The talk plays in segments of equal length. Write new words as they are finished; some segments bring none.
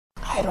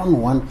I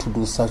don't want to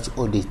do such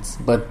audits,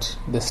 but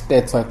the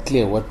stats are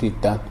clear what we've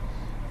done.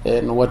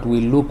 And what we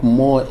look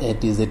more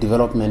at is the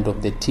development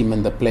of the team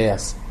and the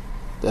players.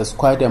 There's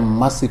quite a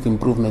massive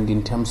improvement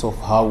in terms of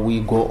how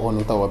we go on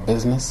with our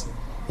business,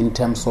 in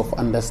terms of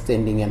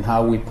understanding and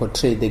how we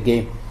portray the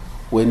game.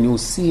 When you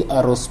see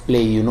Arrows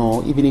play,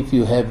 even if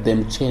you have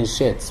them change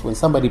shirts, when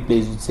somebody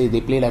plays, you say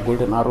they play like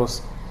Golden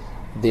Arrows,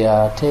 they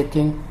are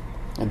attacking,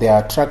 they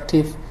are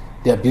attractive,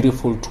 they are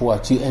beautiful to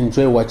watch. You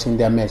enjoy watching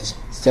their match.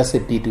 It's just a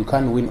pity you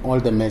can't win all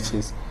the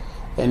matches.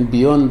 And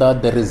beyond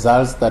that, the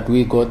results that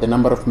we got, the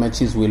number of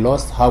matches we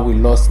lost, how we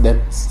lost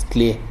them, is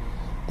clear.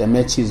 The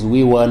matches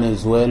we won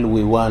as well,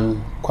 we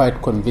won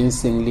quite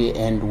convincingly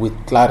and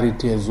with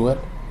clarity as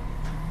well.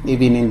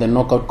 Even in the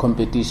knockout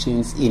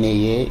competitions in a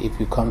year, if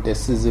you count a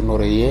season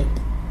or a year,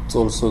 it's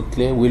also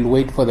clear. We'll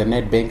wait for the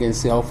Nedbank and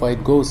see how far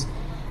it goes.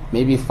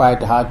 Maybe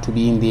fight hard to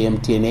be in the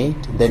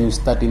MTN8, then you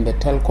start in the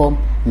Telkom,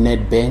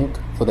 Nedbank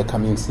for the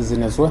coming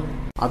season as well.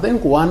 I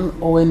think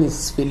Owen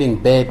is feeling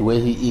bad where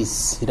he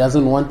is. He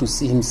doesn't want to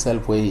see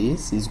himself where he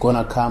is. He's going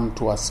to come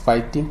to us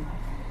fighting.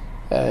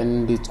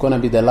 And it's going to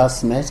be the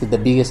last match. The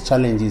biggest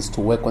challenge is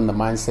to work on the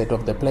mindset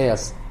of the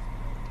players.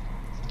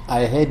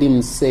 I heard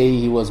him say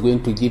he was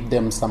going to give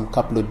them some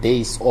couple of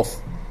days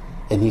off.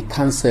 And he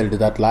cancelled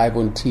that live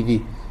on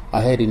TV.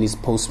 I heard in his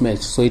post-match.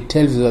 So it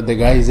tells you that the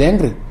guy is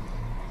angry.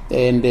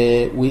 And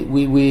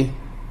we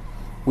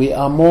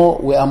are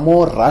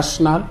more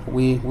rational.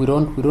 We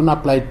don't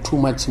apply too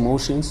much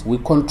emotions. We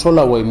control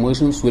our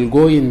emotions. We'll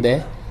go in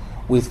there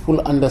with full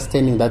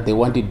understanding that they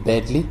want it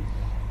badly.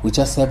 We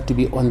just have to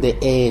be on the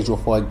edge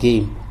of our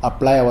game,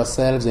 apply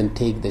ourselves and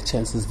take the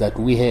chances that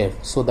we have,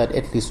 so that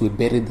at least we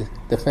bury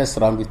the first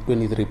round with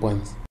 23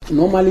 points.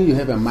 Normally you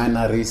have a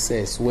minor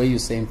recess where you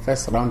say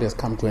first round has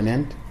come to an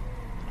end,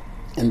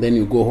 and then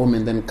you go home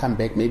and then come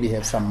back, maybe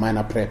have some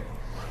minor prep.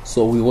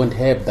 So we won't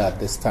have that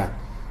this time.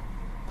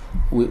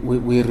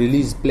 We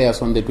release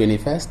players on the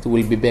 21st,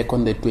 we'll be back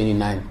on the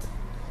 29th.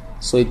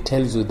 So it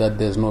tells you that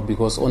there's no,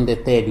 because on the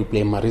 3rd you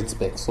play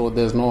Maritzburg, so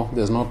there's no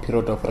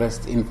period of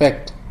rest. In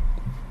fact,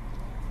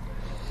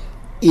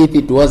 if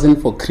it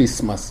wasn't for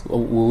Christmas, we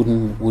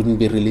wouldn't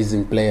be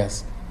releasing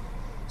players.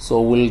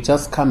 So we'll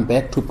just come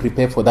back to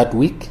prepare for that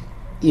week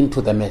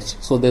into the match.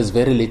 So there's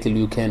very little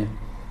you can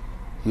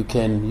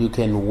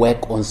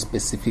work on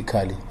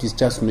specifically. It's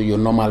just your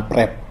normal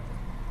prep.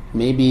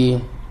 Maybe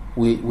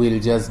we'll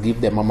just give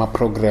them mama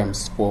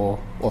programs for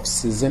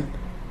off-season,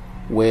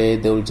 where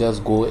they'll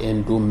just go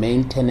and do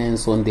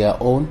maintenance on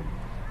their own.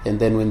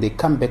 And then when they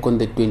come back on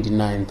the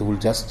 29th, we'll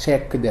just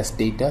check their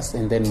status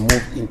and then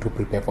move into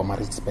prepare for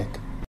Maritzburg.